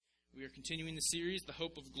We are continuing the series, The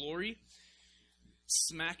Hope of Glory,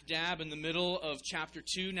 smack dab in the middle of chapter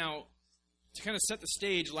 2. Now, to kind of set the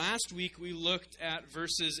stage, last week we looked at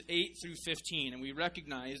verses 8 through 15, and we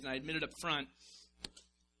recognized, and I admitted up front,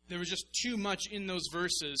 there was just too much in those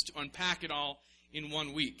verses to unpack it all in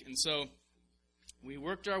 1 week. And so we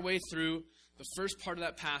worked our way through the first part of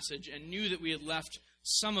that passage and knew that we had left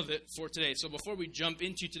some of it for today. So before we jump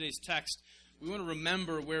into today's text, we want to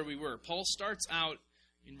remember where we were. Paul starts out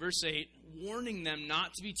in verse 8, warning them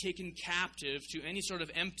not to be taken captive to any sort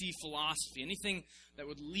of empty philosophy, anything that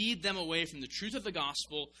would lead them away from the truth of the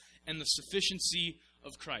gospel and the sufficiency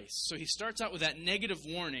of Christ. So he starts out with that negative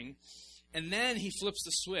warning, and then he flips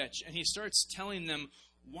the switch, and he starts telling them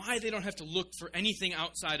why they don't have to look for anything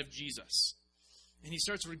outside of Jesus. And he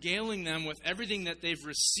starts regaling them with everything that they've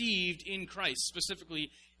received in Christ,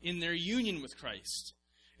 specifically in their union with Christ.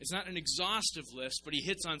 It's not an exhaustive list, but he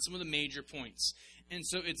hits on some of the major points. And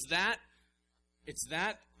so it's that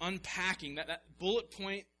unpacking, that bullet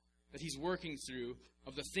point that he's working through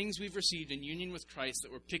of the things we've received in union with Christ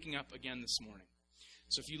that we're picking up again this morning.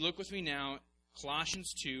 So if you look with me now,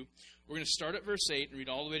 Colossians 2, we're going to start at verse 8 and read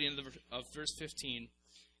all the way to the end of verse 15, and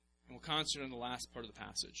we'll concentrate on the last part of the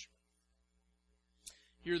passage.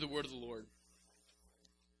 Hear the word of the Lord.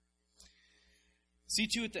 See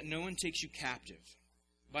to it that no one takes you captive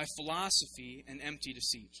by philosophy and empty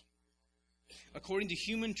deceit, according to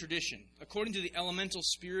human tradition, according to the elemental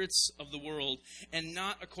spirits of the world, and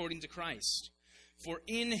not according to Christ. For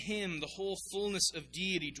in him the whole fullness of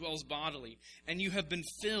deity dwells bodily, and you have been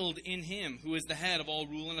filled in him, who is the head of all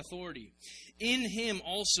rule and authority. In him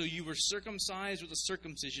also you were circumcised with a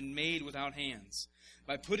circumcision made without hands,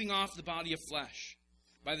 by putting off the body of flesh,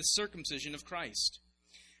 by the circumcision of Christ,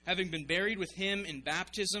 having been buried with him in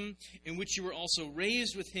baptism, in which you were also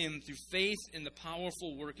raised with him through faith in the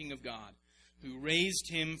powerful working of God, who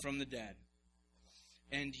raised him from the dead.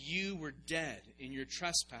 And you were dead in your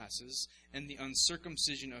trespasses and the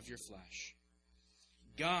uncircumcision of your flesh.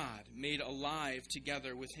 God made alive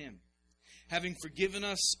together with him, having forgiven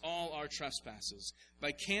us all our trespasses,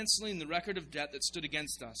 by canceling the record of debt that stood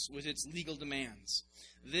against us with its legal demands.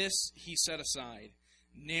 This he set aside,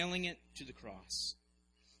 nailing it to the cross.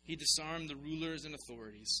 He disarmed the rulers and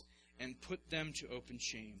authorities and put them to open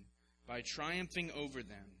shame by triumphing over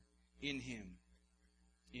them in him,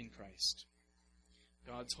 in Christ.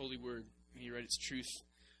 God's holy word, may he write its truth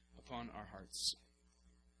upon our hearts.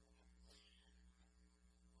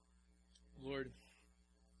 Lord,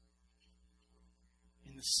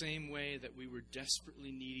 in the same way that we were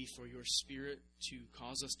desperately needy for your Spirit to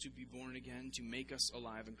cause us to be born again, to make us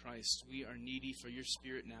alive in Christ, we are needy for your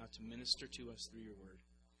Spirit now to minister to us through your word.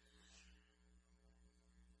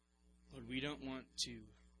 Lord, we don't want to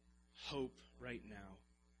hope right now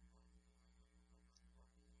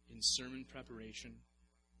in sermon preparation.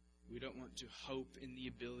 We don't want to hope in the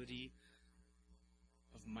ability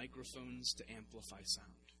of microphones to amplify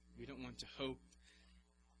sound. We don't want to hope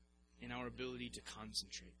in our ability to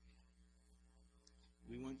concentrate.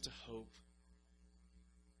 We want to hope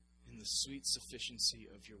in the sweet sufficiency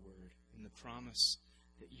of your word, in the promise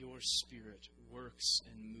that your Spirit works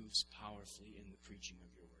and moves powerfully in the preaching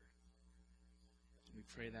of your word. And we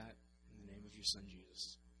pray that in the name of your Son,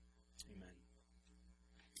 Jesus. Amen.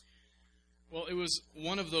 Well, it was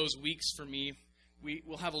one of those weeks for me. We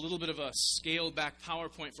will have a little bit of a scaled-back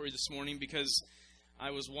PowerPoint for you this morning because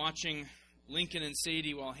I was watching Lincoln and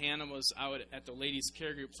Sadie while Hannah was out at the ladies'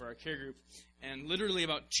 care group for our care group. And literally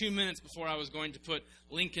about 2 minutes before I was going to put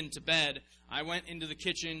Lincoln to bed, I went into the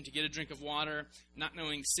kitchen to get a drink of water, not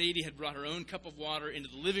knowing Sadie had brought her own cup of water into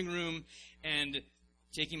the living room. And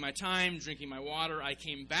taking my time, drinking my water, I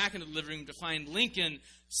came back into the living room to find Lincoln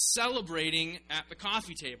celebrating at the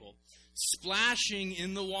coffee table, splashing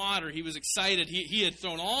in the water. He was excited. He had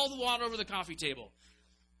thrown all the water over the coffee table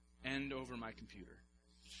and over my computer.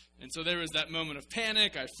 And so there was that moment of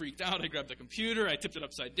panic. I freaked out. I grabbed the computer. I tipped it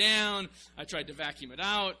upside down. I tried to vacuum it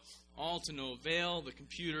out. All to no avail. The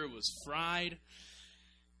computer was fried.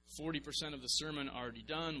 40% of the sermon already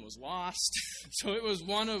done was lost. So it was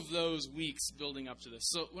one of those weeks building up to this.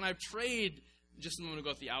 So when I prayed just a moment ago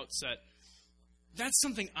at the outset, that's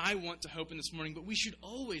something I want to hope in this morning, but we should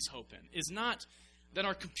always hope in, is not that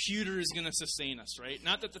our computer is going to sustain us, right?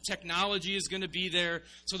 Not that the technology is going to be there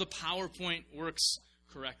so the PowerPoint works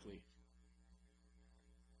correctly.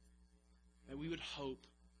 That we would hope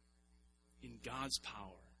in God's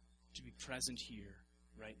power to be present here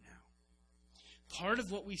right now. Part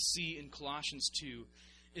of what we see in Colossians 2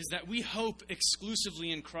 is that we hope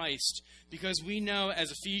exclusively in Christ because we know,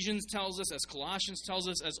 as Ephesians tells us, as Colossians tells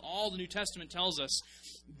us, as all the New Testament tells us,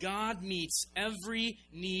 God meets every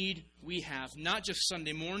need we have, not just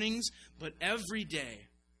Sunday mornings, but every day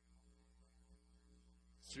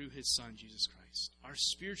through his Son, Jesus Christ. Our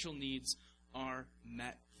spiritual needs are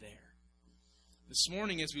met there. This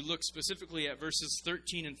morning, as we look specifically at verses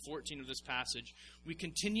 13 and 14 of this passage, we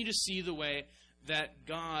continue to see the way that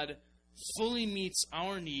God fully meets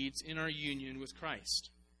our needs in our union with Christ.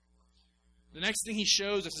 The next thing he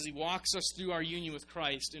shows us as he walks us through our union with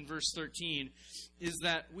Christ in verse 13 is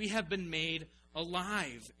that we have been made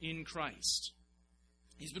alive in Christ.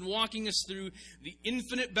 He's been walking us through the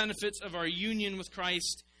infinite benefits of our union with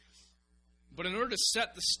Christ, but in order to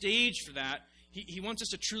set the stage for that, he wants us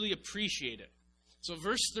to truly appreciate it. So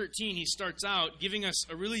verse 13, he starts out giving us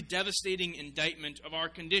a really devastating indictment of our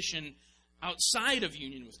condition outside of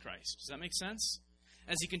union with Christ. Does that make sense?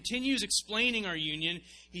 As he continues explaining our union,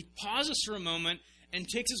 he pauses for a moment and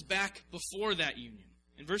takes us back before that union.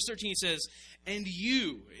 In verse 13 he says, "And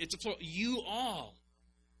you," it's a plural, "you all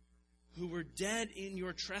who were dead in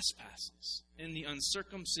your trespasses, in the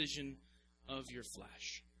uncircumcision of your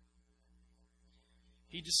flesh."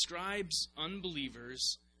 He describes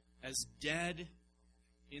unbelievers as dead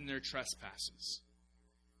in their trespasses.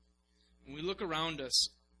 When we look around us,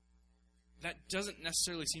 that doesn't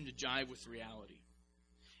necessarily seem to jive with reality.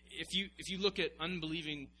 If you look at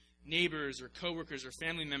unbelieving neighbors or coworkers or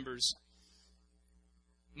family members,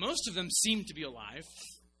 most of them seem to be alive.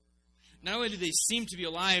 Not only do they seem to be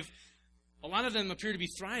alive, a lot of them appear to be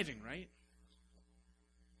thriving, right?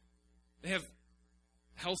 They have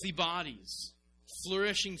healthy bodies,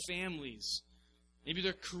 flourishing families. Maybe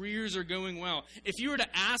their careers are going well. If you were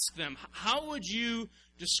to ask them, how would you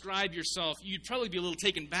describe yourself? You'd probably be a little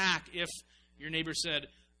taken back if your neighbor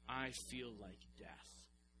said, "I feel like death,"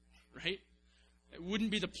 right? It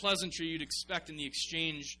wouldn't be the pleasantry you'd expect in the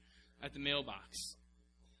exchange at the mailbox.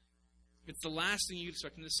 It's the last thing you'd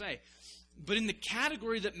expect them to say. But in the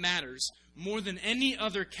category that matters, more than any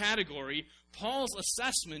other category, Paul's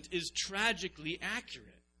assessment is tragically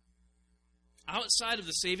accurate. Outside of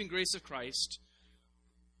the saving grace of Christ,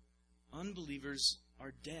 unbelievers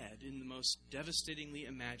are dead in the most devastatingly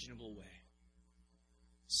imaginable way.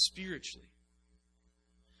 Spiritually.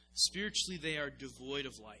 Spiritually, they are devoid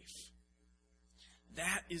of life.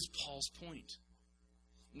 That is Paul's point.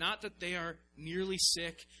 Not that they are merely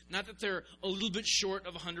sick, not that they're a little bit short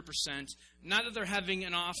of 100%, not that they're having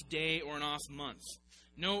an off day or an off month.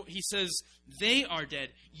 No, he says they are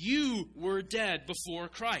dead. You were dead before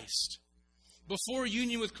Christ. Before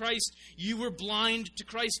union with Christ, you were blind to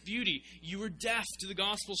Christ's beauty. You were deaf to the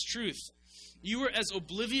gospel's truth. You were as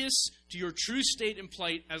oblivious to your true state and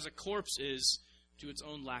plight as a corpse is to its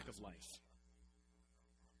own lack of life.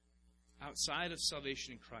 Outside of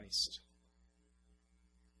salvation in Christ,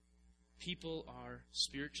 people are,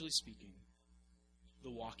 spiritually speaking,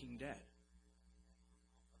 the walking dead.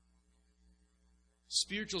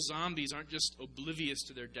 Spiritual zombies aren't just oblivious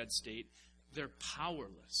to their dead state, they're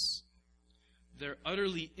powerless. They're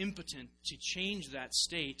utterly impotent to change that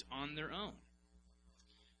state on their own.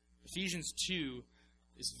 Ephesians 2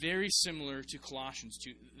 is very similar to Colossians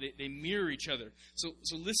 2. They mirror each other. So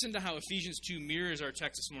listen to how Ephesians 2 mirrors our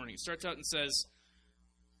text this morning. It starts out and says,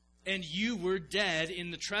 "And you were dead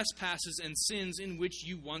in the trespasses and sins in which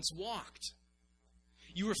you once walked.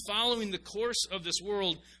 You were following the course of this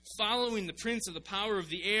world, following the prince of the power of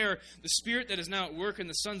the air, the spirit that is now at work in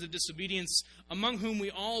the sons of disobedience, among whom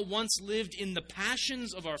we all once lived in the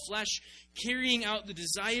passions of our flesh, carrying out the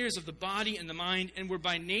desires of the body and the mind, and were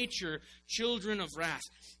by nature children of wrath."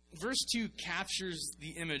 Verse 2 captures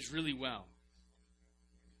the image really well.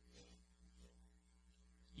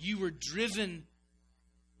 You were driven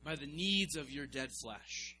by the needs of your dead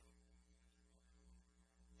flesh.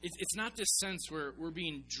 It's not this sense where we're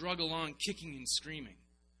being drug along kicking and screaming.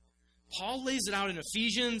 Paul lays it out in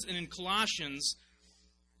Ephesians and in Colossians.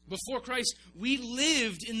 Before Christ, we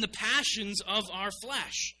lived in the passions of our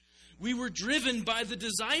flesh. We were driven by the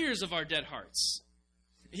desires of our dead hearts.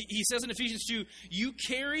 He says in Ephesians 2, you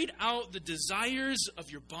carried out the desires of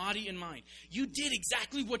your body and mind. You did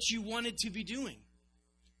exactly what you wanted to be doing.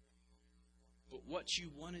 But what you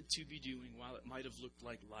wanted to be doing, while it might have looked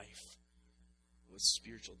like life, was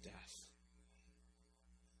spiritual death.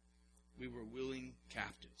 We were willing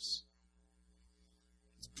captives.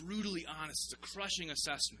 It's brutally honest. It's a crushing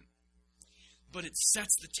assessment. But it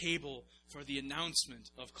sets the table for the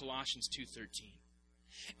announcement of Colossians 2:13.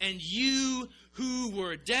 And you who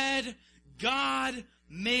were dead, God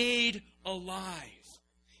made alive.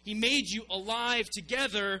 He made you alive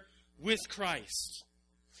together with Christ.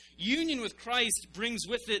 Union with Christ brings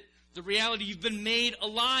with it the reality you've been made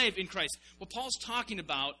alive in Christ. What Paul's talking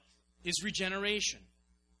about is regeneration.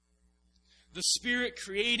 The Spirit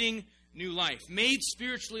creating new life. Made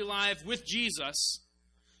spiritually alive with Jesus,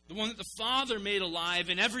 the one that the Father made alive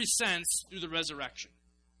in every sense through the resurrection.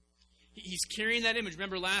 He's carrying that image.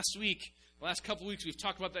 Remember last week, the last couple weeks, we've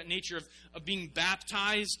talked about that nature of being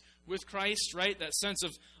baptized with Christ, right? That sense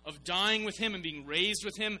of dying with Him and being raised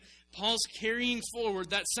with Him. Paul's carrying forward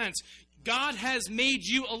that sense. God has made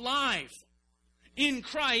you alive in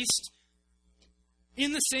Christ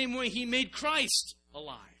in the same way He made Christ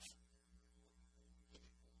alive.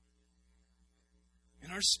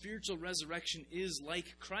 And our spiritual resurrection is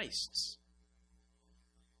like Christ's,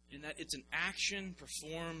 in that it's an action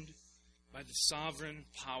performed by the sovereign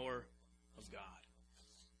power of God.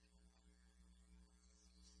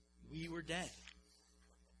 We were dead.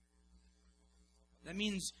 That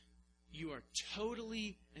means you are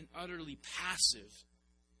totally and utterly passive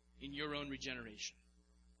in your own regeneration.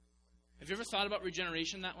 Have you ever thought about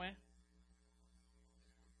regeneration that way?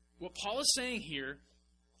 What Paul is saying here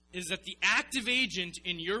is that the active agent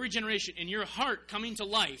in your regeneration, in your heart coming to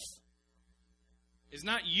life, is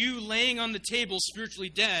not you laying on the table spiritually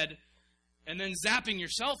dead and then zapping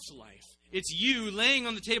yourself to life. It's you laying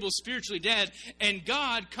on the table spiritually dead and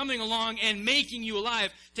God coming along and making you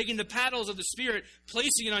alive, taking the paddles of the Spirit,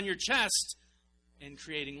 placing it on your chest, and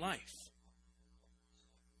creating life.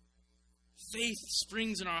 Faith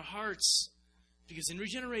springs in our hearts because in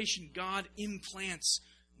regeneration, God implants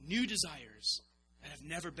new desires that have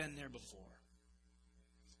never been there before.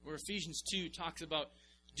 Where Ephesians 2 talks about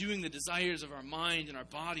doing the desires of our mind and our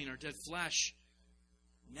body and our dead flesh,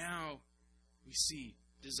 now we see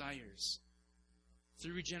desires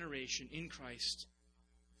through regeneration in Christ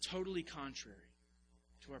totally contrary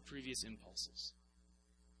to our previous impulses.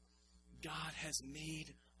 God has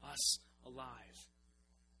made us alive.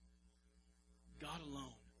 God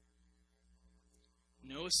alone.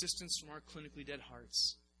 No assistance from our clinically dead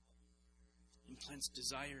hearts. Implants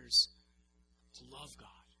desires to love God.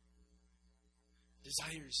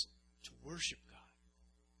 Desires to worship God.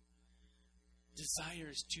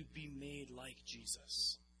 Desires to be made like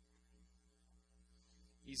Jesus.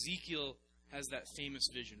 Ezekiel has that famous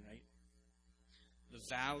vision, right? The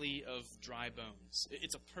valley of dry bones.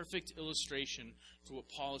 It's a perfect illustration for what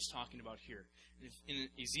Paul is talking about here. In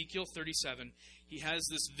Ezekiel 37, he has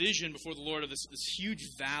this vision before the Lord of this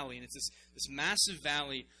huge valley, and it's this massive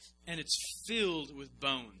valley, and it's filled with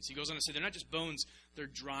bones. He goes on to say they're not just bones, they're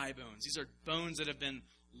dry bones. These are bones that have been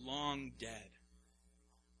long dead.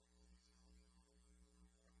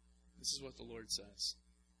 This is what the Lord says.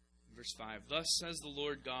 Verse 5, "Thus says the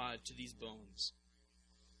Lord God to these bones,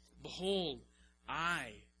 Behold,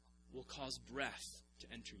 I will cause breath to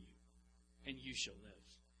enter you, and you shall live.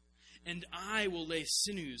 And I will lay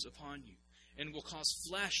sinews upon you, and will cause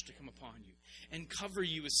flesh to come upon you, and cover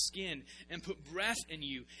you with skin, and put breath in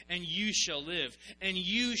you, and you shall live. And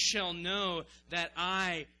you shall know that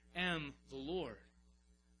I am the Lord."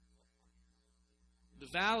 The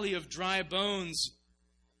valley of dry bones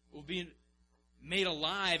will be made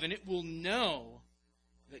alive, and it will know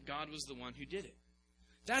that God was the one who did it.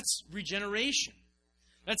 That's regeneration.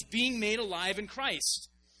 That's being made alive in Christ.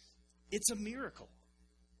 It's a miracle.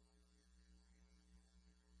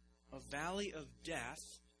 A valley of death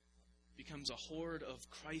becomes a horde of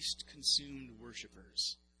Christ-consumed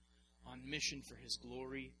worshipers on mission for His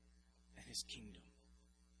glory and His kingdom.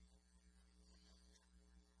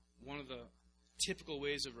 One of the typical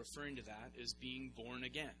ways of referring to that is being born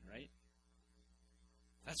again, right?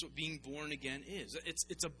 That's what being born again is.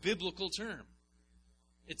 It's a biblical term.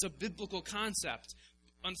 It's a biblical concept.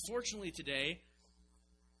 Unfortunately today,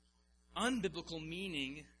 unbiblical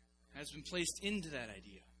meaning has been placed into that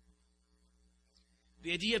idea.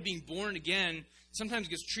 The idea of being born again sometimes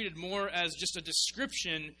gets treated more as just a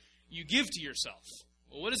description you give to yourself.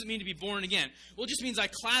 Well, what does it mean to be born again? Well, it just means I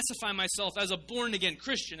classify myself as a born-again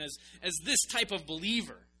Christian, as this type of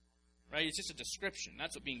believer. Right? It's just a description.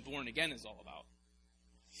 That's what being born again is all about.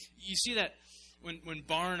 You see that when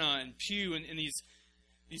Barna and Pew and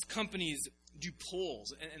these companies do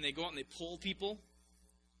polls, and they go out and they poll people,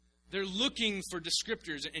 they're looking for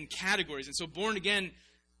descriptors and categories. And so born again,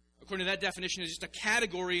 according to that definition, is just a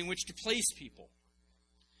category in which to place people.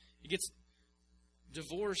 It gets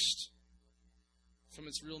divorced from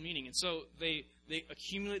its real meaning. And so they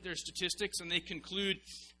accumulate their statistics and they conclude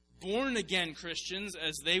born-again Christians,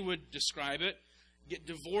 as they would describe it, get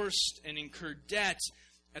divorced and incur debt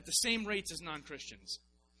at the same rates as non-Christians.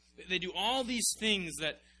 They do all these things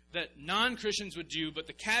that non-Christians would do, but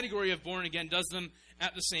the category of born-again does them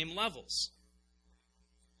at the same levels.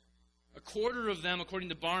 A quarter of them, according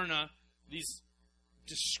to Barna, these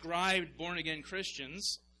described born-again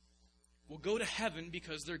Christians, will go to heaven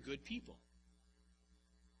because they're good people.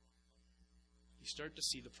 You start to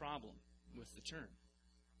see the problem with the term.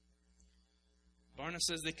 Barna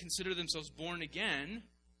says they consider themselves born again,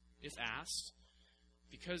 if asked,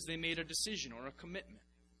 because they made a decision or a commitment.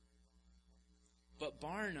 But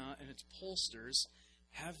Barna and its pollsters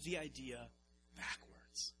have the idea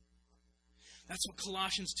backwards. That's what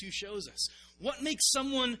Colossians 2 shows us. What makes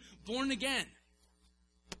someone born again?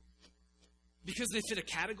 Because they fit a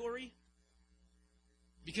category?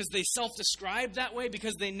 Because they self-describe that way?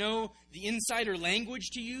 Because they know the insider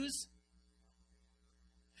language to use?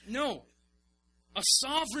 No. A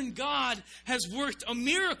sovereign God has worked a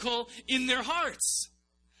miracle in their hearts.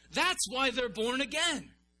 That's why they're born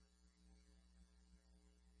again.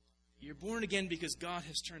 You're born again because God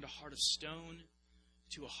has turned a heart of stone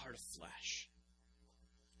to a heart of flesh.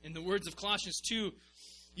 In the words of Colossians 2,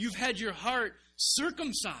 you've had your heart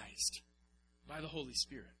circumcised by the Holy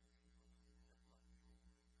Spirit.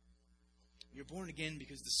 You're born again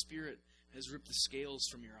because the Spirit has ripped the scales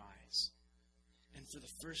from your eyes. And for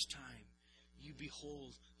the first time, you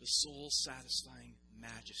behold the soul-satisfying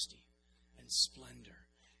majesty and splendor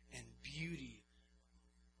and beauty,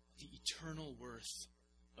 the eternal worth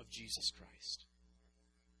of Jesus Christ.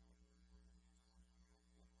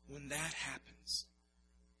 When that happens,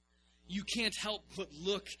 you can't help but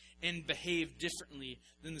look and behave differently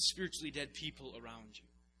than the spiritually dead people around you.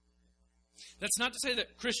 That's not to say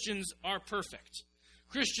that Christians are perfect.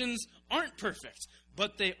 Christians aren't perfect,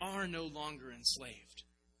 but they are no longer enslaved.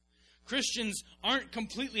 Christians aren't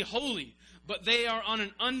completely holy, but they are on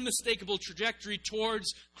an unmistakable trajectory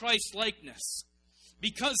towards Christ-likeness.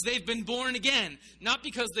 Because they've been born again. Not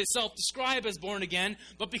because they self-describe as born again,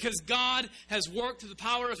 but because God has worked through the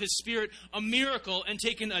power of His Spirit a miracle and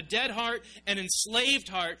taken a dead heart, an enslaved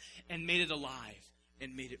heart, and made it alive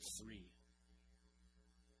and made it free.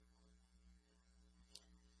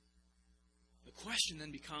 The question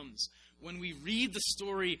then becomes, when we read the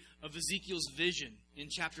story of Ezekiel's vision in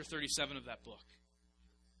chapter 37 of that book,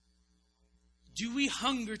 do we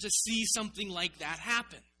hunger to see something like that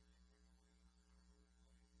happen?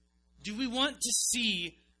 Do we want to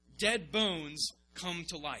see dead bones come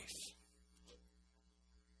to life?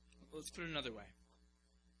 Let's put it another way.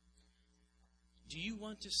 Do you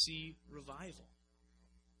want to see revival?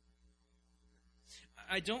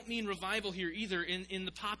 I don't mean revival here either in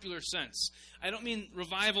the popular sense. I don't mean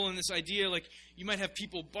revival in this idea like you might have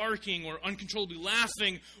people barking or uncontrollably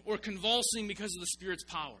laughing or convulsing because of the Spirit's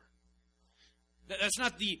power. That's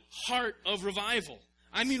not the heart of revival.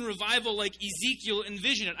 I mean revival like Ezekiel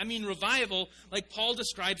envisioned it. I mean revival like Paul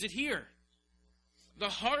describes it here. The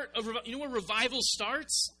heart of revival. You know where revival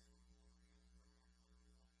starts?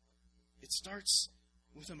 It starts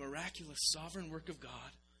with a miraculous sovereign work of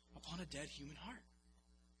God upon a dead human heart.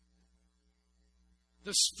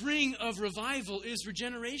 The spring of revival is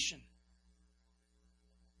regeneration.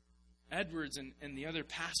 Edwards and the other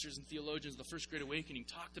pastors and theologians of the First Great Awakening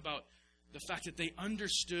talked about the fact that they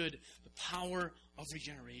understood the power of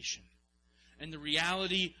regeneration and the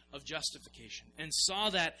reality of justification and saw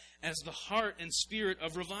that as the heart and spirit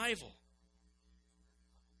of revival.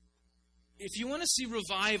 If you want to see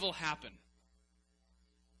revival happen,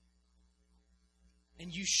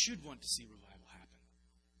 and you should want to see revival happen,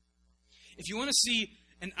 if you want to see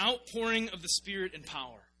an outpouring of the Spirit and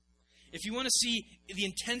power, if you want to see the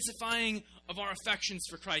intensifying of our affections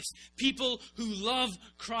for Christ, people who love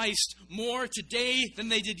Christ more today than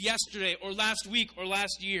they did yesterday or last week or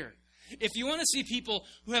last year, if you want to see people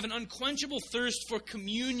who have an unquenchable thirst for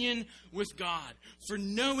communion with God, for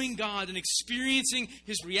knowing God and experiencing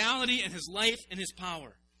His reality and His life and His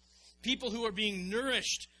power, people who are being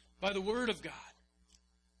nourished by the Word of God,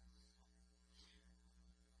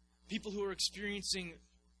 people who are experiencing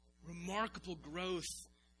remarkable growth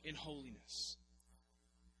in holiness.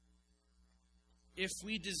 If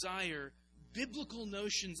we desire biblical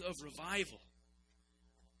notions of revival,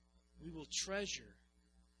 we will treasure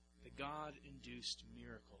the God-induced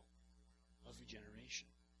miracle of regeneration.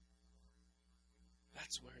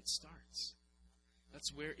 That's where it starts.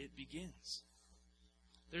 That's where it begins.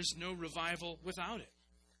 There's no revival without it.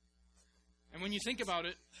 And when you think about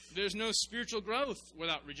it, there's no spiritual growth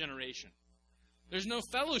without regeneration. There's no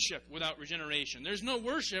fellowship without regeneration. There's no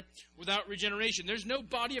worship without regeneration. There's no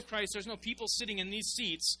body of Christ. There's no people sitting in these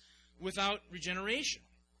seats without regeneration.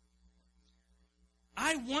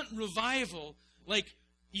 I want revival like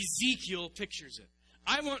Ezekiel pictures it.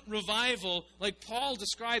 I want revival like Paul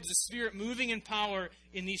describes the Spirit moving in power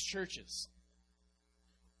in these churches.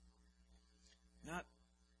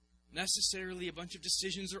 necessarily a bunch of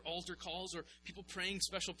decisions or altar calls or people praying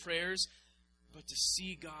special prayers, but to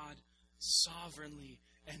see God sovereignly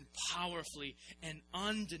and powerfully and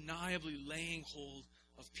undeniably laying hold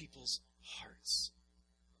of people's hearts.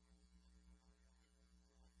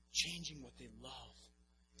 Changing what they love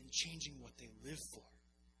and changing what they live for.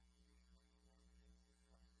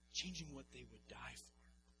 Changing what they would die for.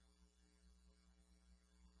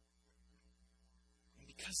 And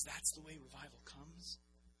because that's the way revival comes,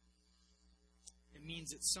 it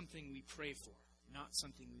means it's something we pray for, not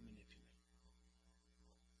something we manipulate.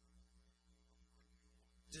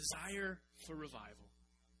 Desire for revival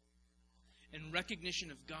and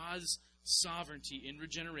recognition of God's sovereignty in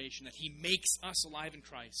regeneration, that He makes us alive in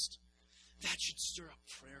Christ, that should stir up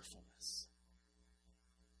prayerfulness.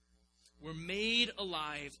 We're made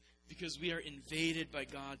alive because we are invaded by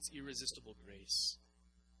God's irresistible grace.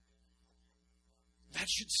 That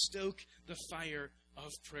should stoke the fire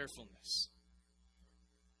of prayerfulness.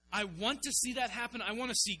 I want to see that happen. I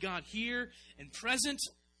want to see God here and present.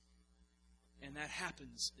 And that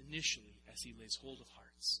happens initially as He lays hold of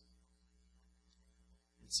hearts.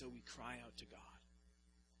 And so we cry out to God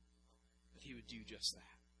that He would do just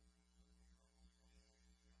that.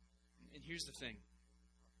 And here's the thing.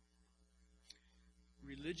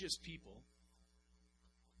 Religious people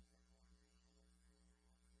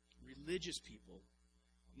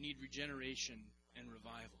need regeneration and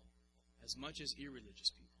revival as much as irreligious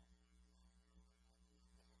people.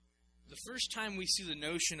 The first time we see the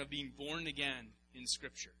notion of being born again in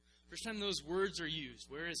Scripture, first time those words are used,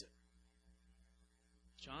 where is it?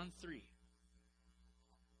 John 3.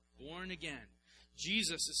 Born again.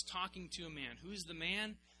 Jesus is talking to a man. Who's the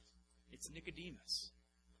man? It's Nicodemus.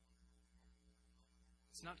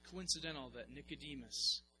 It's not coincidental that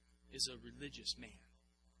Nicodemus is a religious man,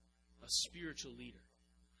 a spiritual leader,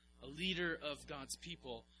 a leader of God's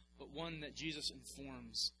people, but one that Jesus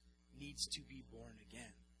informs needs to be born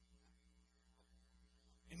again.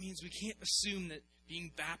 It means we can't assume that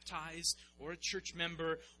being baptized or a church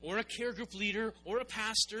member or a care group leader or a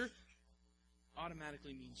pastor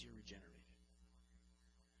automatically means you're regenerated.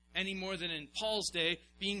 Any more than in Paul's day,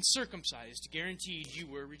 being circumcised guaranteed you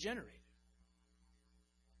were regenerated.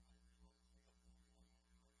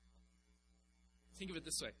 Think of it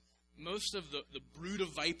this way. Most of the brood of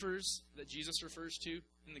vipers that Jesus refers to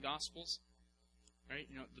in the Gospels, right?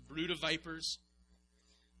 You know, the brood of vipers,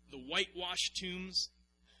 the whitewashed tombs,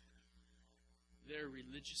 they're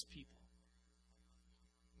religious people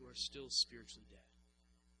who are still spiritually dead.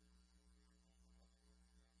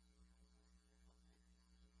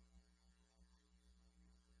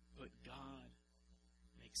 But God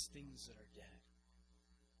makes things that are dead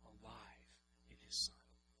alive in His Son.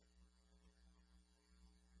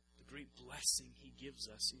 The great blessing He gives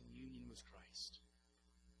us in union with Christ.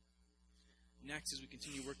 Next, as we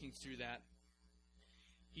continue working through that,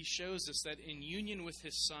 He shows us that in union with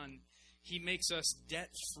His Son, He makes us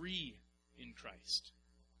debt-free in Christ.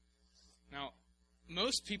 Now,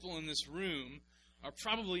 most people in this room are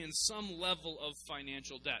probably in some level of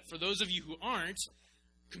financial debt. For those of you who aren't,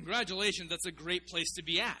 congratulations, that's a great place to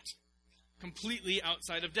be at. Completely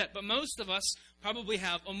outside of debt. But most of us probably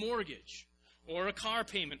have a mortgage, or a car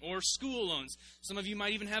payment, or school loans. Some of you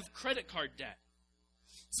might even have credit card debt.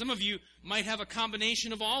 Some of you might have a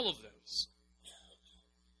combination of all of those.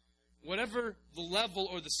 Whatever the level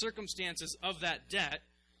or the circumstances of that debt,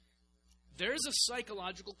 there's a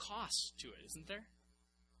psychological cost to it, isn't there?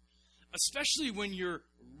 Especially when you're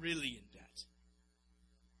really in debt.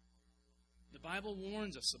 The Bible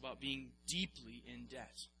warns us about being deeply in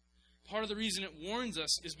debt. Part of the reason it warns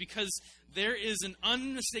us is because there is an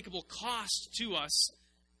unmistakable cost to us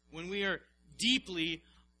when we are deeply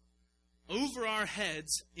over our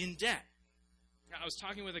heads in debt. I was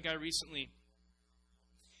talking with a guy recently.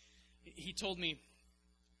 He told me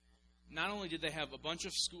not only did they have a bunch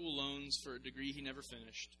of school loans for a degree he never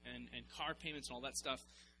finished and car payments and all that stuff,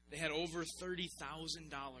 they had over $30,000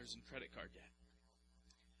 in credit card debt.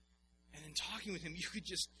 And in talking with him,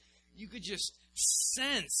 you could just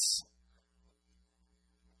sense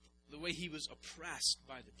the way he was oppressed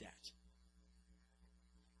by the debt.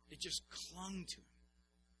 It just clung to him.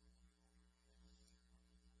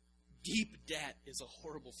 Deep debt is a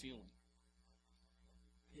horrible feeling.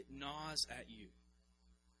 It gnaws at you.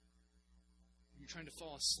 You're trying to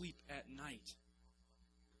fall asleep at night.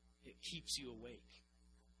 It keeps you awake.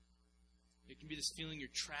 It can be this feeling you're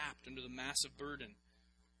trapped under the massive burden.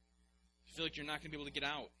 You feel like you're not going to be able to get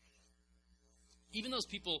out. Even those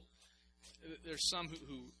people, there's some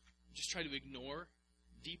who just try to ignore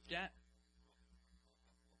deep debt.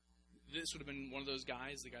 this would have been one of those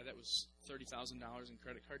guys, the guy that was $30,000 in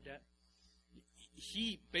credit card debt.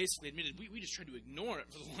 He basically admitted, we just tried to ignore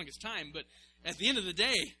it for the longest time, but at the end of the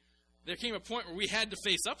day, there came a point where we had to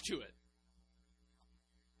face up to it.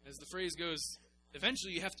 As the phrase goes,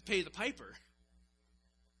 eventually you have to pay the piper.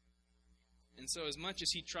 And so as much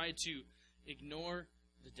as he tried to ignore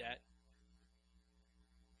the debt,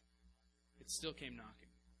 it still came knocking.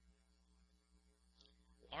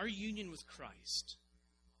 Our union with Christ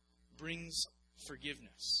brings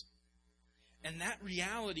forgiveness. And that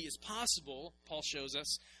reality is possible, Paul shows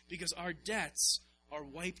us, because our debts are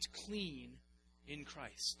wiped clean in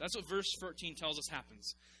Christ. That's what verse 14 tells us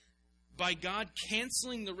happens. By God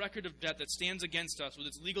canceling the record of debt that stands against us with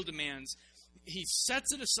its legal demands, he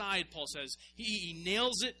sets it aside, Paul says. He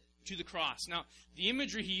nails it to the cross. Now, the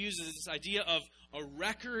imagery he uses is this idea of a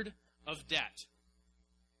record of debt.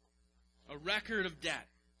 A record of debt.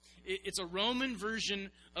 It's a Roman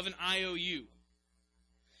version of an IOU.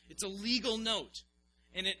 It's a legal note,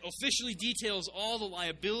 and it officially details all the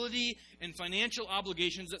liability and financial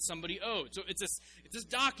obligations that somebody owed. So it's this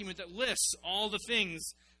document that lists all the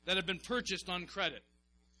things that have been purchased on credit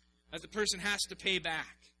that the person has to pay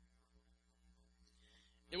back.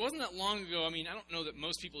 It wasn't that long ago. I mean, I don't know that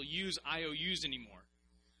most people use IOUs anymore.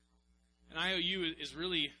 An IOU is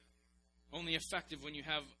really only effective when you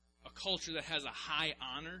have a culture that has a high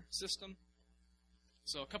honor system.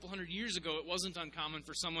 So a couple hundred years ago, it wasn't uncommon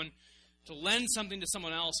for someone to lend something to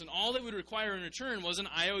someone else, and all they would require in return was an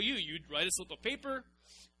IOU. You'd write a slip of paper.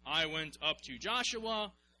 I went up to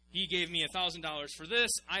Joshua. He gave me $1,000 for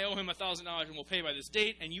this. I owe him $1,000 and we'll pay by this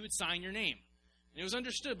date, and you would sign your name. And it was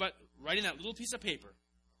understood, but writing that little piece of paper,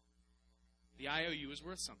 the IOU was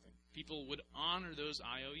worth something. People would honor those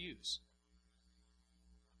IOUs.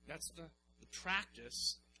 That's the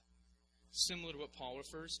practice similar to what Paul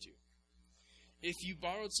refers to. If you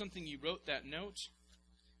borrowed something, you wrote that note,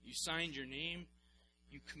 you signed your name,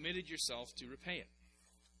 you committed yourself to repay it.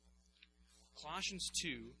 Colossians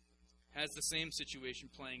 2 has the same situation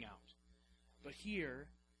playing out. But here,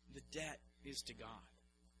 the debt is to God.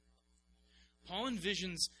 Paul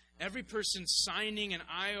envisions every person signing an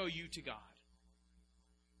IOU to God.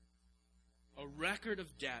 A record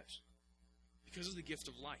of debt because of the gift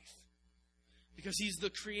of life. Because he's the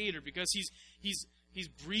creator. Because he's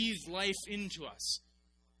breathed life into us.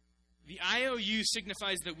 The IOU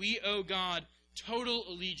signifies that we owe God total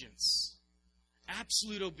allegiance.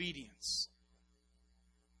 Absolute obedience.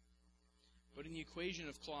 But in the equation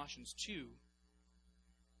of Colossians 2,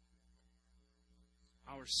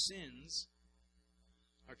 our sins,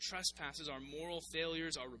 our trespasses, our moral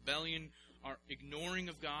failures, our rebellion, our ignoring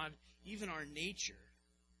of God, even our nature,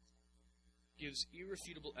 gives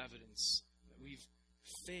irrefutable evidence that we've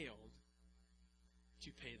failed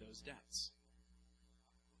to pay those debts.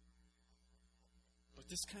 But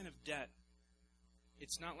this kind of debt,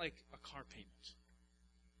 it's not like a car payment.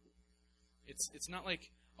 It's not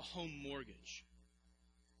like a home mortgage.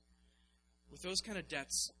 With those kind of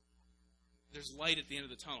debts, there's light at the end of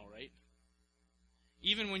the tunnel, right?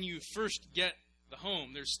 Even when you first get the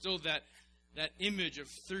home, there's still that image of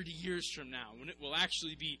 30 years from now, when it will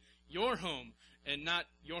actually be your home and not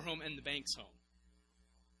your home and the bank's home.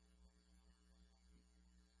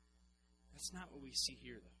 That's not what we see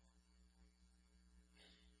here, though.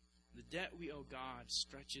 The debt we owe God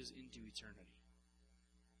stretches into eternity.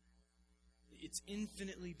 It's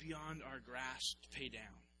infinitely beyond our grasp to pay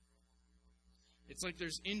down. It's like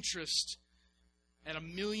there's interest at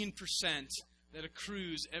 1,000,000% that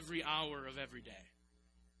accrues every hour of every day.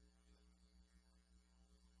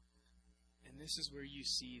 And this is where you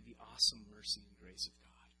see the awesome mercy and grace of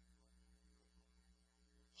God.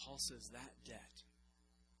 Paul says that debt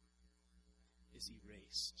is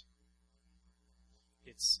erased.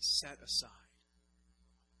 It's set aside.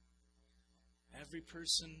 Every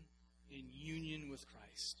person in union with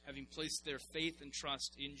Christ, having placed their faith and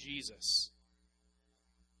trust in Jesus,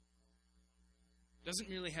 doesn't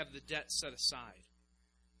merely have the debt set aside.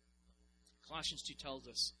 Colossians 2 tells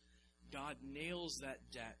us God nails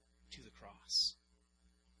that debt to the cross.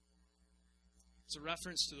 It's a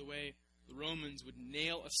reference to the way the Romans would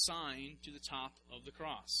nail a sign to the top of the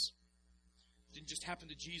cross. It didn't just happen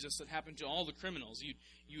to Jesus, it happened to all the criminals.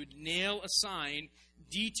 You would nail a sign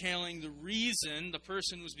detailing the reason the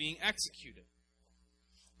person was being executed.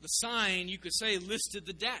 The sign, you could say, listed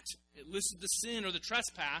the debt. It listed the sin or the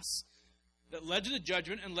trespass that led to the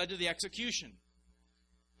judgment and led to the execution.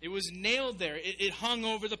 It was nailed there. It hung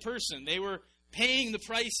over the person. They were paying the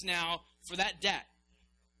price now for that debt.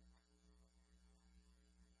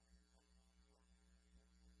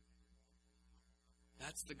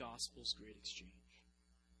 That's the gospel's great exchange.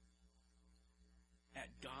 at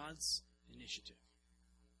God's initiative.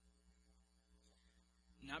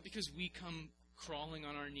 Not because we come crawling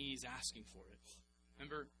on our knees asking for it.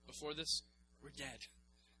 Remember, before this, we're dead,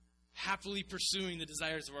 happily pursuing the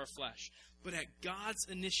desires of our flesh. But at God's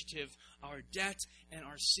initiative, our debt and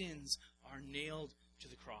our sins are nailed to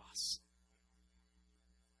the cross.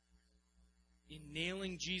 In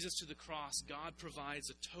nailing Jesus to the cross, God provides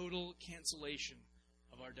a total cancellation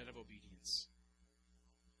of our debt of obedience.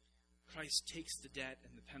 Christ takes the debt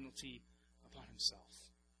and the penalty upon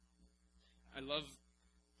himself. I love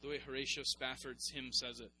the way Horatio Spafford's hymn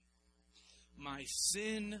says it. My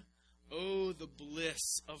sin, oh, the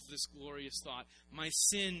bliss of this glorious thought. My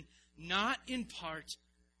sin, not in part,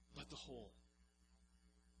 but the whole,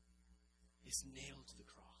 is nailed to the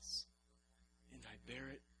cross, and I bear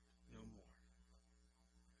it no more.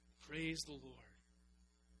 Praise the Lord.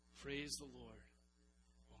 Praise the Lord,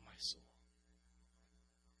 O my soul.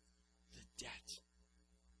 The debt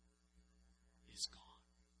is gone.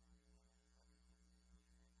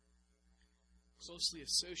 Closely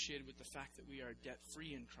associated with the fact that we are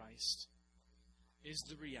debt-free in Christ is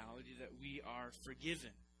the reality that we are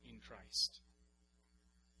forgiven in Christ.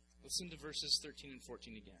 Listen to verses 13 and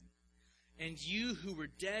 14 again. And you who were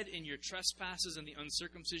dead in your trespasses and the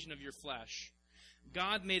uncircumcision of your flesh,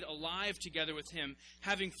 God made alive together with him,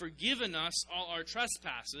 having forgiven us all our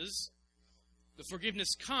trespasses. The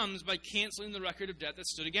forgiveness comes by canceling the record of debt that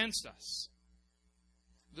stood against us.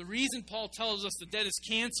 The reason Paul tells us the debt is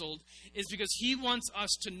canceled is because he wants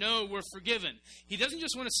us to know we're forgiven. He doesn't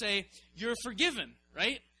just want to say, you're forgiven,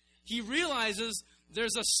 right? He realizes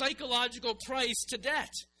there's a psychological price to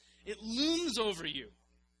debt. It looms over you.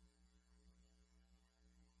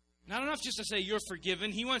 Not enough just to say you're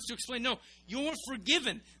forgiven. He wants to explain, no, you're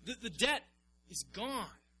forgiven. The debt is gone.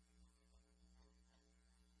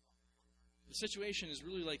 The situation is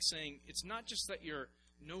really like saying it's not just that you're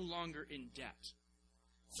no longer in debt.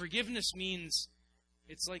 Forgiveness means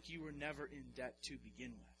it's like you were never in debt to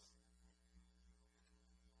begin with.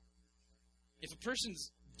 If a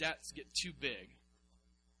person's debts get too big,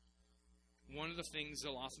 one of the things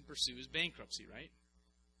they'll often pursue is bankruptcy, right?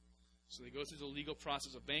 So they go through the legal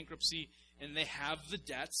process of bankruptcy, and they have the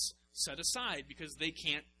debts set aside because they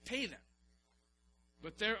can't pay them.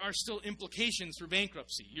 But there are still implications for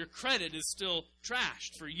bankruptcy. Your credit is still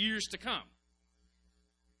trashed for years to come.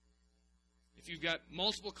 If you've got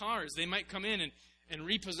multiple cars, they might come in and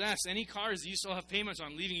repossess any cars that you still have payments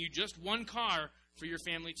on, leaving you just one car for your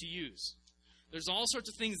family to use. There's all sorts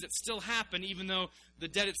of things that still happen even though the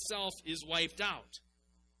debt itself is wiped out.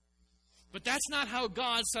 But that's not how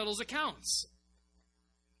God settles accounts.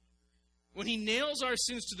 When he nails our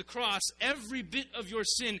sins to the cross, every bit of your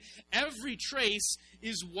sin, every trace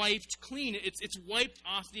is wiped clean. It's wiped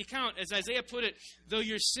off the account. As Isaiah put it, though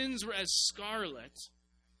your sins were as scarlet,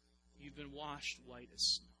 you've been washed white as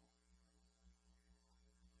snow.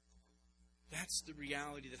 That's the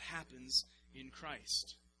reality that happens in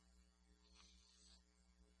Christ.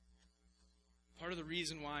 Part of the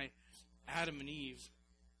reason why Adam and Eve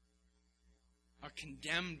are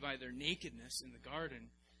condemned by their nakedness in the garden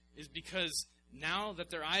is because now that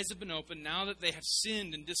their eyes have been opened, now that they have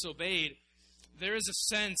sinned and disobeyed, there is a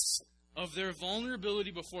sense of their vulnerability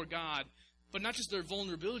before God. But not just their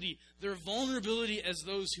vulnerability as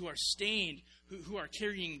those who are stained, who are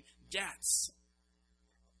carrying debts.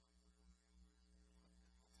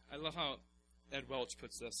 I love how Ed Welch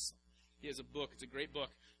puts this. He has a book, it's a great book,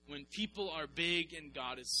 When People Are Big and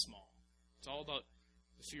God is Small. It's all about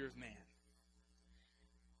the fear of man.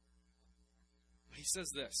 But he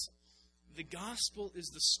says this, the gospel is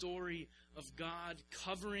the story of God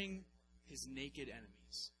covering his naked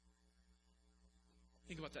enemies.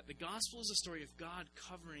 Think about that. The gospel is a story of God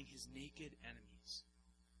covering his naked enemies,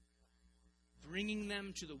 bringing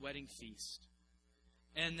them to the wedding feast,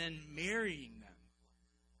 and then marrying them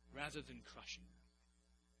rather than crushing them.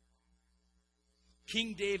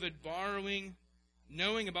 King David,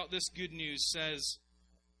 knowing about this good news, says,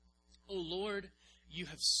 O Lord, you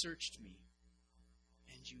have searched me,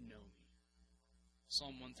 and you know me.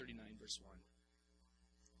 Psalm 139, verse 1.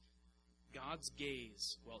 God's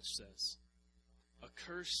gaze, Welch says, a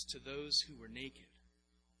curse to those who were naked,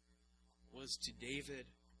 was to David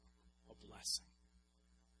a blessing.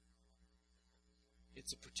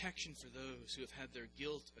 It's a protection for those who have had their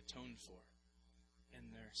guilt atoned for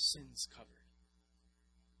and their sins covered.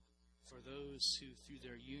 For those who, through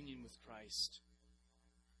their union with Christ,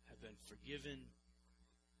 have been forgiven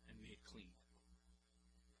and made clean.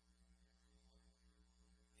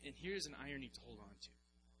 And here's an irony to hold on to.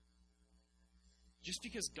 Just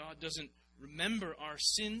because God doesn't remember our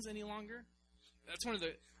sins any longer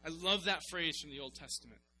I love that phrase from the Old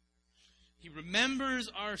Testament. He remembers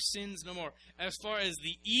our sins no more. As far as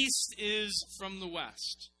the east is from the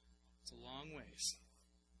west. It's a long ways.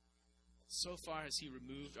 So far as he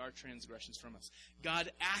removed our transgressions from us. God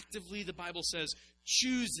actively, the Bible says,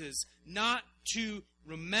 chooses not to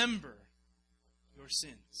remember your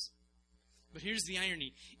sins. But here's the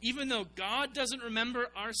irony. Even though God doesn't remember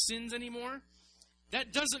our sins anymore,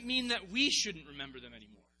 that doesn't mean that we shouldn't remember them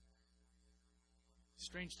anymore.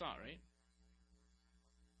 Strange thought, right?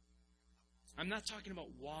 I'm not talking about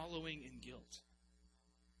wallowing in guilt.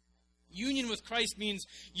 Union with Christ means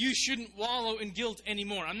you shouldn't wallow in guilt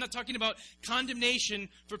anymore. I'm not talking about condemnation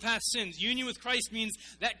for past sins. Union with Christ means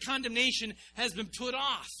that condemnation has been put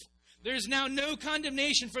off. There's now no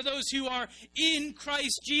condemnation for those who are in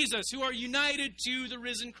Christ Jesus, who are united to the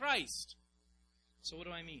risen Christ. So what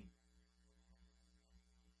do I mean?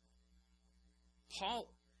 Paul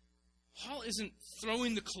isn't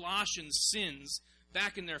throwing the Colossians' sins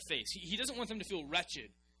back in their face. He doesn't want them to feel wretched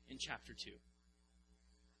in chapter 2.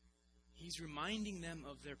 He's reminding them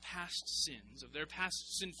of their past sins, of their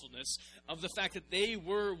past sinfulness, of the fact that they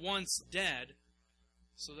were once dead,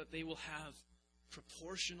 so that they will have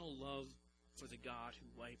proportional love for the God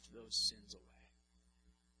who wiped those sins away.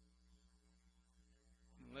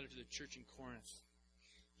 In the letter to the church in Corinth,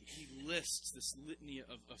 he lists this litany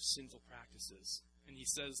of sinful practices. And he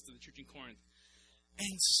says to the church in Corinth,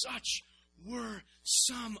 and such were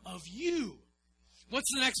some of you.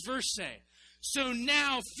 What's the next verse say? So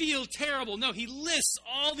now feel terrible. No, he lists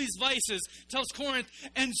all these vices, tells Corinth,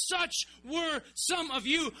 and such were some of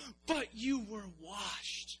you, but you were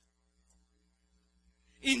washed.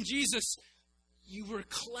 In Jesus, you were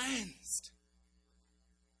cleansed.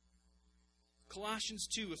 Colossians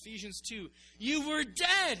 2, Ephesians 2, you were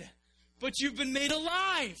dead, but you've been made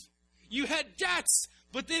alive. You had debts,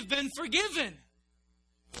 but they've been forgiven.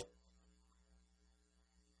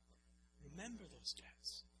 Remember those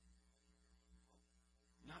debts.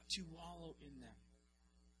 Not to wallow in them,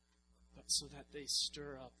 but so that they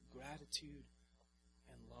stir up gratitude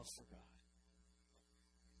and love for God.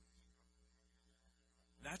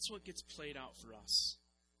 That's what gets played out for us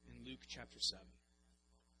in Luke chapter 7.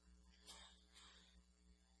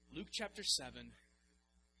 Luke chapter 7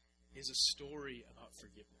 is a story about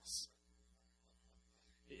forgiveness.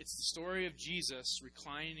 It's the story of Jesus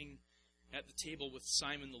reclining at the table with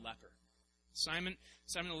Simon the leper. Simon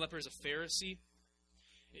the leper is a Pharisee.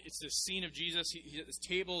 It's this scene of Jesus. He's at this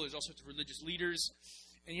table. There's all sorts of religious leaders.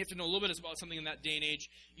 And you have to know a little bit about something in that day and age.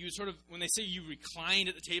 You would sort of, when they say you reclined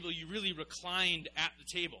at the table, you really reclined at the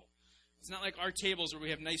table. It's not like our tables where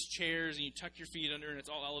we have nice chairs and you tuck your feet under and it's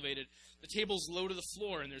all elevated. The table's low to the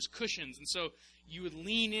floor and there's cushions. And so you would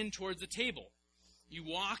lean in towards the table. You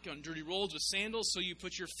walk on dirty roads with sandals, so you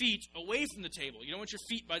put your feet away from the table. You don't want your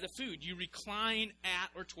feet by the food. You recline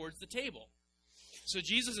at or towards the table. So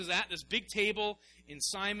Jesus is at this big table in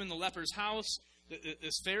Simon the leper's house.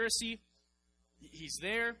 This Pharisee, he's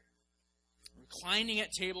there, reclining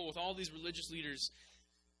at table with all these religious leaders,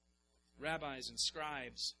 rabbis and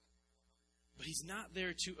scribes. But he's not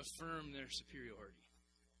there to affirm their superiority.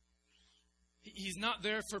 He's not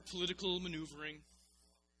there for political maneuvering.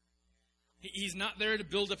 He's not there to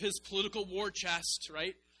build up his political war chest,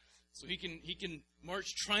 right? So he can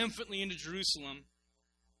march triumphantly into Jerusalem.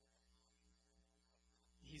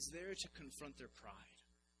 He's there to confront their pride,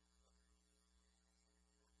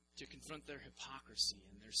 to confront their hypocrisy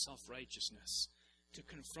and their self-righteousness, to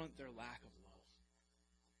confront their lack of love.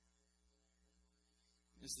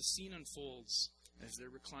 As the scene unfolds, as they're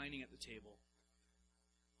reclining at the table,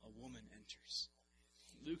 a woman enters.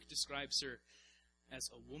 Luke describes her as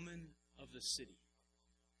a woman of the city,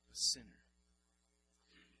 a sinner.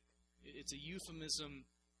 It's a euphemism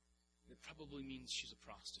that probably means she's a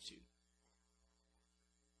prostitute.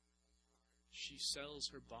 She sells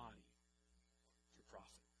her body for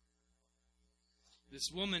profit.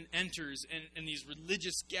 This woman enters, and these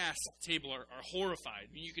religious guests at the table are horrified.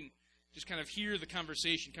 I mean, you can just kind of hear the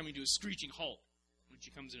conversation coming to a screeching halt when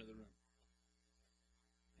she comes into the room.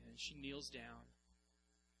 And she kneels down,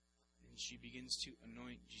 and she begins to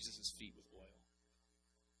anoint Jesus' feet with oil.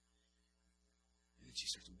 And then she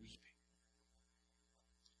starts weeping.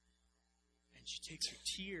 And she takes her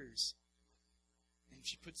tears, and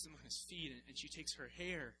she puts them on his feet, and she takes her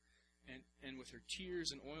hair, and with her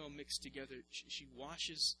tears and oil mixed together, she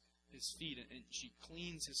washes his feet, and she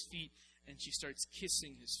cleans his feet, and she starts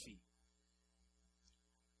kissing his feet.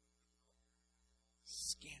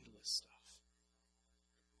 Scandalous stuff.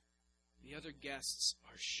 The other guests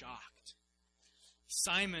are shocked.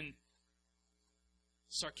 Simon,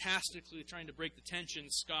 sarcastically trying to break the tension,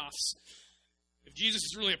 scoffs, If Jesus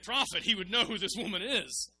is really a prophet, he would know who this woman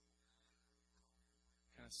is.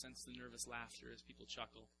 Kind of sense the nervous laughter as people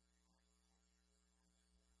chuckle.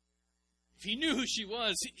 If he knew who she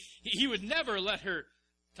was, he would never let her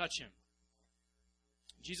touch him.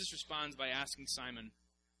 Jesus responds by asking Simon,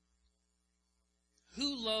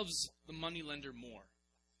 who loves the moneylender more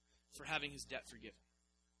for having his debt forgiven?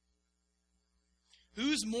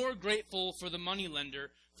 Who's more grateful for the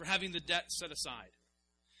moneylender for having the debt set aside?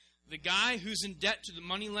 The guy who's in debt to the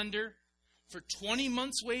moneylender for 20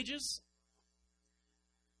 months' wages?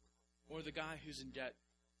 Or the guy who's in debt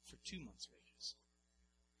for 2 months' wages?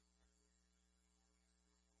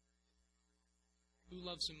 Who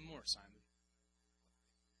loves him more, Simon?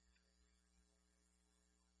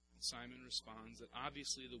 And Simon responds that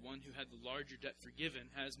obviously the one who had the larger debt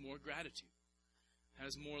forgiven has more gratitude,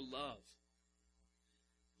 has more love.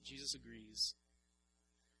 Jesus agrees,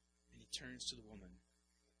 and he turns to the woman,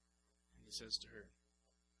 and he says to her,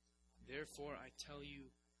 therefore I tell you,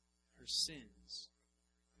 her sins,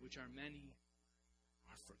 which are many,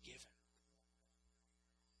 are forgiven.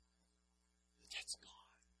 The debt's gone.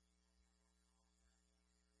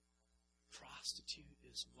 Prostitute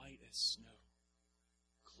is white as snow,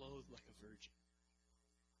 clothed like a virgin.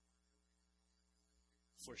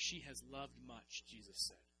 For she has loved much, Jesus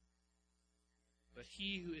said. But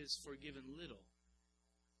he who is forgiven little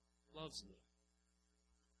loves little.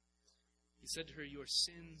 He said to her, your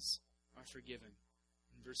sins are forgiven.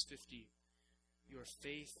 In verse 50, your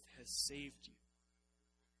faith has saved you.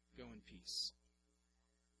 Go in peace.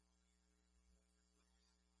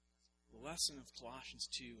 The lesson of Colossians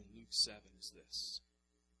 2 and Luke 7 is this.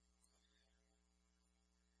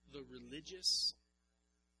 The religious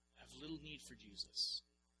have little need for Jesus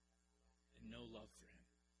and no love for him.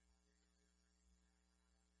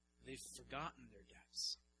 They've forgotten their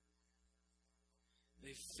debts.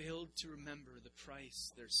 They've failed to remember the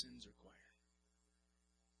price their sins require.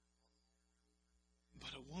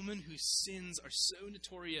 But a woman whose sins are so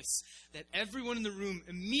notorious that everyone in the room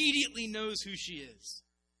immediately knows who she is,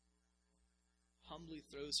 humbly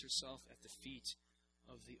throws herself at the feet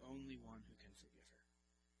of the only one who can forgive her.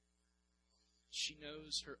 She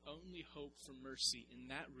knows her only hope for mercy in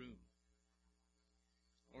that room,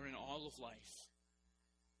 or in all of life,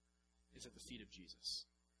 is at the feet of Jesus.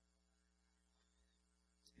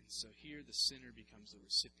 And so here the sinner becomes the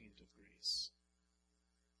recipient of grace.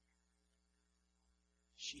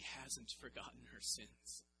 She hasn't forgotten her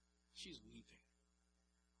sins. She's weeping.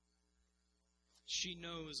 She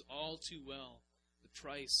knows all too well the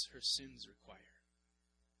price her sins require.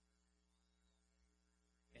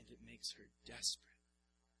 And it makes her desperate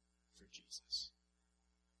for Jesus.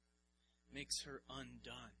 Makes her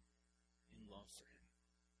undone in love for him.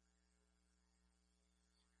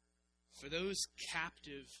 For those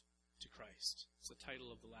captive to Christ, it's the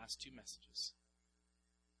title of the last two messages.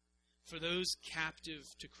 For those captive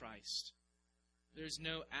to Christ, there's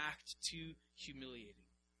no act too humiliating.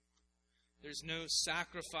 There's no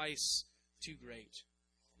sacrifice too great.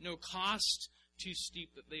 No cost too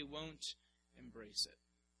steep that they won't embrace it.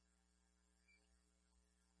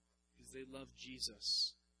 Because they love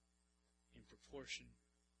Jesus in proportion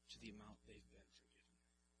to the amount they've been forgiven.